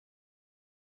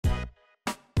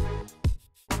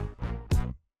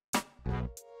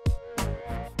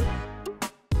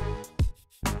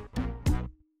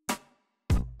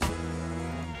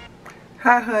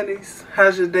Hi honeys,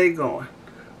 how's your day going?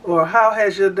 Or how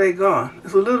has your day gone?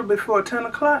 It's a little before 10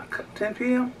 o'clock, 10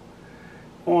 p.m.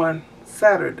 on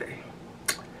Saturday.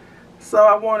 So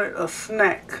I wanted a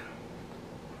snack.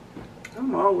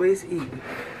 I'm always eating.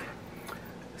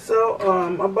 So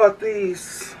I bought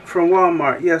these from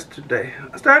Walmart yesterday.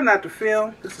 I started not to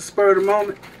film, just a spur of the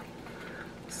moment.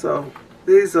 So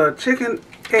these are chicken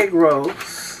egg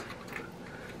rolls.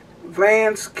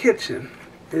 Van's Kitchen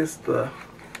is the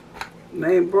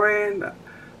name brand.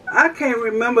 I can't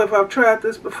remember if I've tried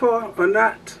this before or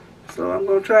not, so I'm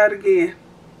going to try it again.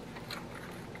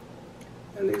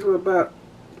 And these were about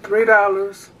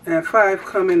 $3 and 5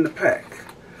 come in the pack.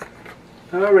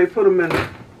 I already put them in the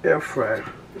air fryer.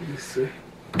 Let me see.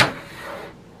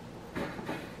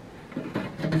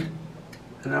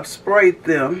 And I've sprayed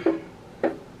them.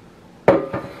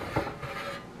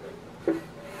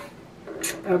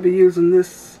 I'll be using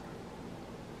this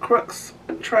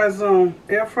Trizone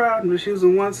air fryer. I'm just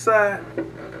using one side,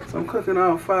 so I'm cooking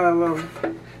all 5 of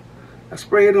them. I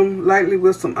sprayed them lightly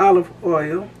with some olive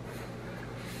oil.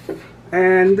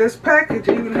 And this package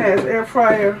even has air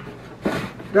fryer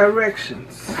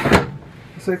directions.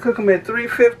 So cook them at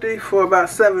 350 for about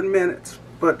 7 minutes.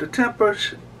 But the temper,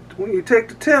 when you take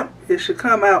the temp, it should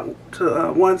come out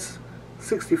to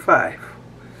 165.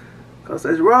 Because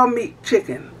there's raw meat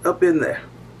chicken up in there.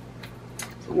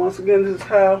 So once again, this is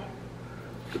how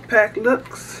the pack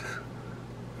looks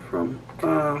from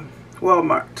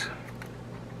Walmart.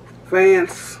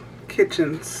 Van's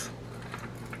Kitchen's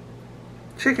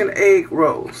chicken egg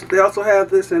rolls. They also have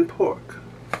this in pork.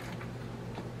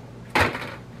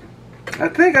 I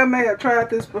think I may have tried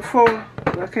this before,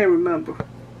 but I can't remember.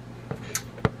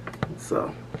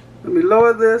 So let me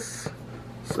lower this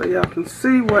so y'all can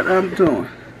see what I'm doing.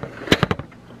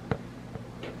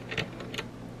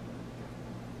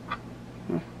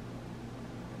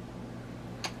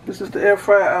 This is the air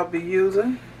fryer I'll be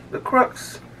using. The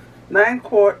CruxGG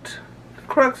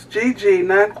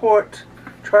 9qt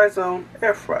Trizone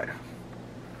air fryer.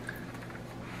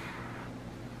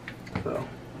 So,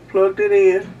 plugged it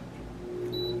in.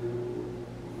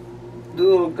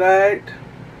 Dual guide,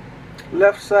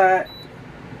 left side,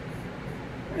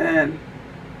 and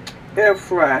air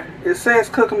fry. It says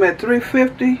cook them at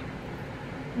 350.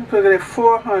 I'm cooking at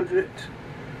 400.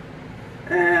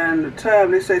 And the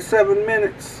time, they say 7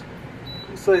 minutes.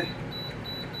 Let's say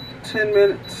 10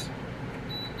 minutes.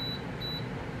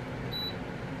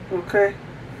 Okay.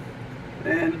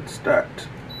 And start.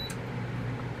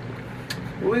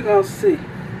 We're going to see.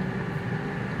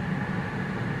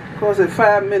 Of course, at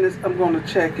 5 minutes, I'm going to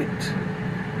check it.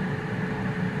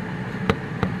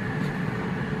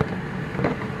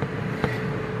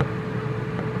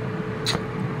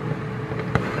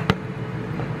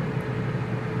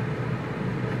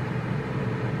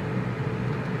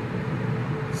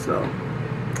 So,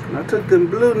 I took them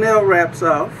blue nail wraps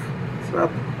off, so I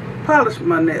polished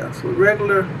my nails with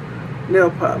regular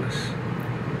nail polish.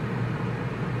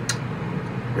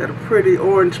 Got a pretty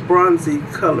orange bronzy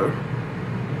color.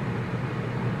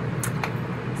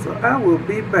 So I will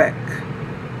be back.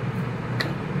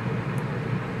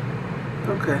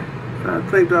 Okay, I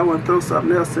think, do I want to throw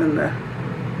something else in there?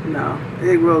 No,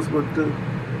 egg rolls will do.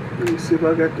 Let me see if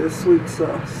I got that sweet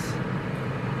sauce.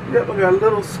 Yep, I got a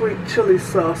little sweet chili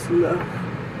sauce left.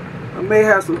 I may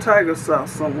have some tiger sauce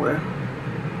somewhere.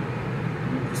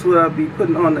 That's what I'll be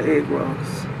putting on the egg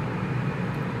rolls.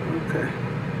 Okay.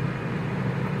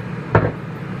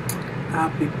 I'll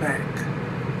be back.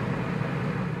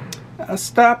 I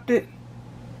stopped it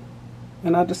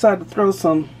and I decided to throw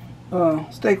some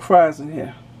steak fries in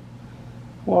here.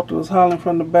 Walter was hollering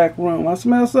from the back room. I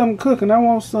smell something cooking. I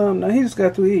want some. Now he just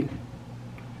got through eating.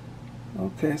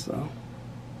 Okay, so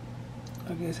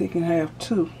I guess he can have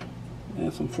 2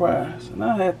 and some fries. And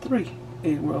I had 3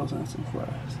 egg rolls and some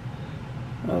fries.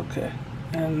 Okay,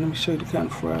 and let me show you the kind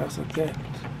of fries I got.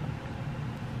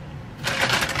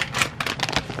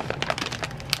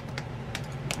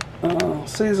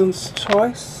 Season's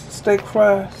Choice steak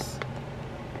fries,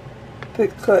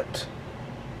 thick cut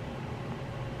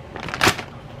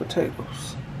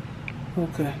potatoes.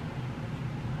 Okay.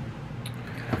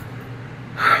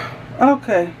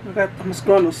 Okay, I'm just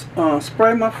going to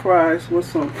spray my fries with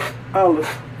some olive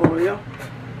oil.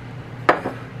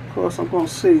 Of course, I'm going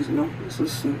to season them. This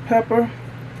is some pepper.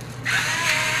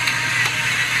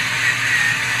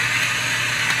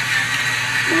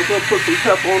 I'm going to put some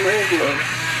pepper on the egg rolls.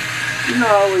 You know, I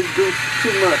always do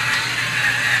too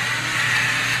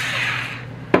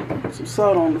much. Some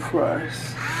salt on the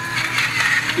fries.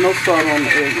 No salt on the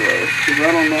egg rolls, because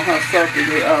I don't know how salty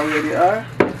they already are.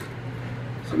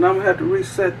 So now I'm going to have to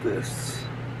reset this.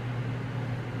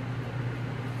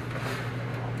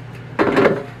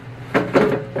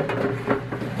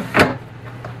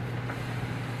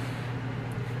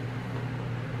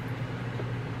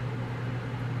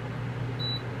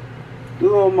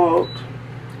 mode.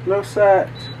 Left side,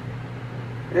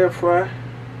 air fry.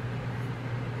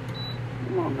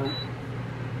 Come on now.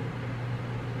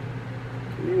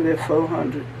 Leave it at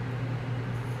 400.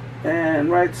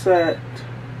 And right side,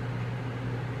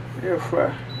 air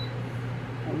fry.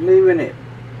 I'm leaving it.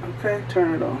 Okay,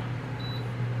 turn it on.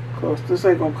 Of course, this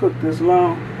ain't gonna cook this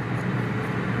long.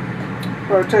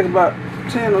 Probably take about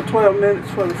 10 or 12 minutes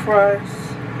for the fries.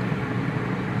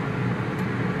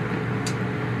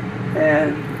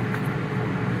 And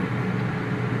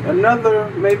another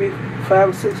maybe 5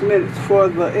 or 6 minutes for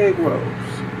the egg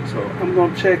rolls. So I'm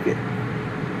gonna check it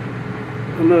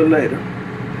a little later.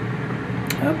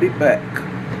 I'll be back.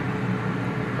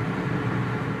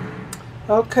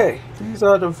 Okay, these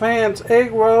are the Vans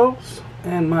egg rolls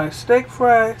and my steak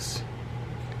fries.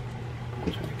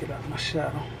 I'm trying to get out my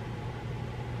shadow.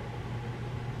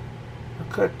 I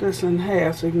cut this in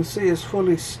half so you can see it's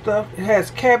fully stuffed. It has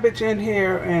cabbage in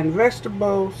here and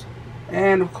vegetables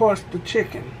and of course the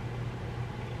chicken.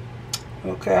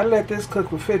 Okay, I let this cook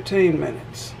for 15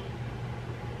 minutes.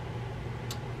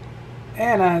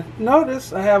 And I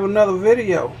noticed I have another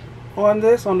video on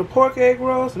this, on the pork egg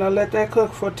rolls, and I let that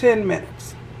cook for 10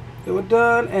 minutes. They were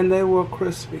done and they were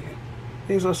crispy.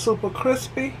 These are super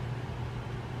crispy.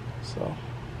 So,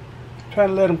 try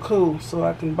to let them cool so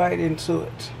I can bite into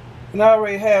it. And I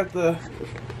already have the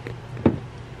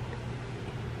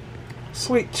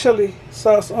sweet chili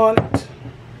sauce on it.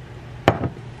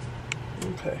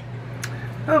 Okay.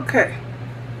 Okay.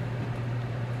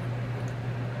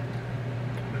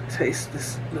 Taste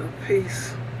this little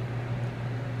piece.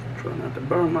 Try not to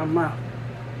burn my mouth.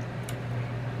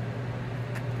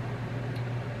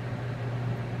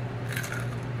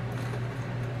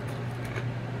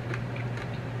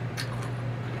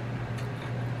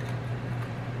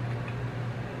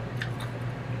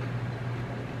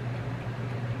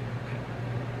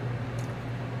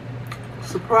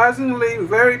 Surprisingly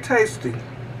very tasty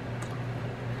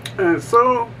and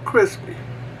so crispy.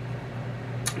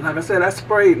 Like I said, I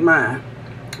sprayed mine.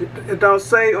 It don't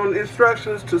say on the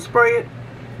instructions to spray it.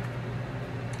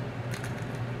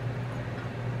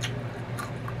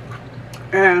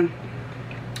 And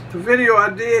the video I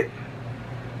did,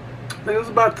 I think it was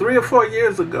about 3 or 4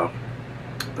 years ago.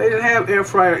 They didn't have air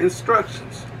fryer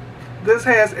instructions. This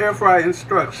has air fryer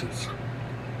instructions.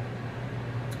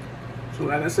 So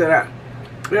like I said, I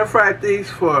air fried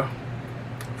these for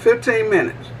 15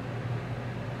 minutes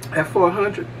at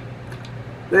 400.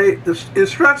 The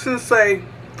instructions say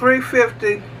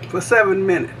 350 for 7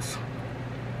 minutes.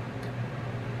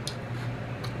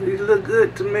 These look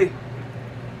good to me.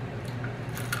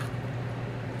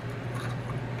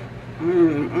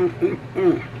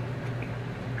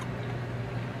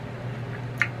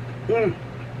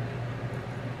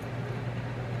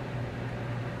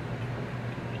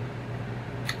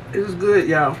 It's good,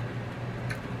 y'all.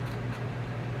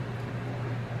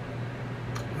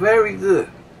 Very good.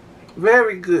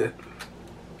 Very good.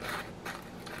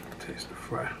 Taste the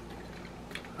fry.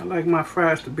 I like my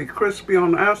fries to be crispy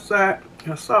on the outside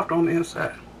and soft on the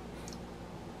inside.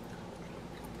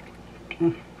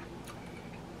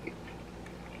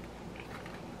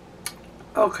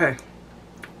 Okay.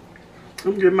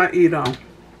 I'm getting my eat on.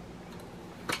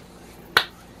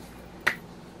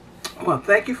 Well,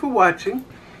 thank you for watching.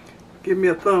 Give me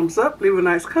a thumbs up, leave a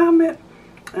nice comment,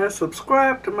 and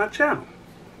subscribe to my channel.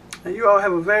 And you all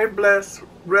have a very blessed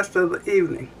rest of the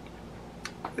evening.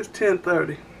 It's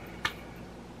 10:30.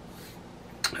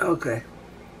 Okay.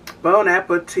 Bon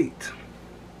appetit.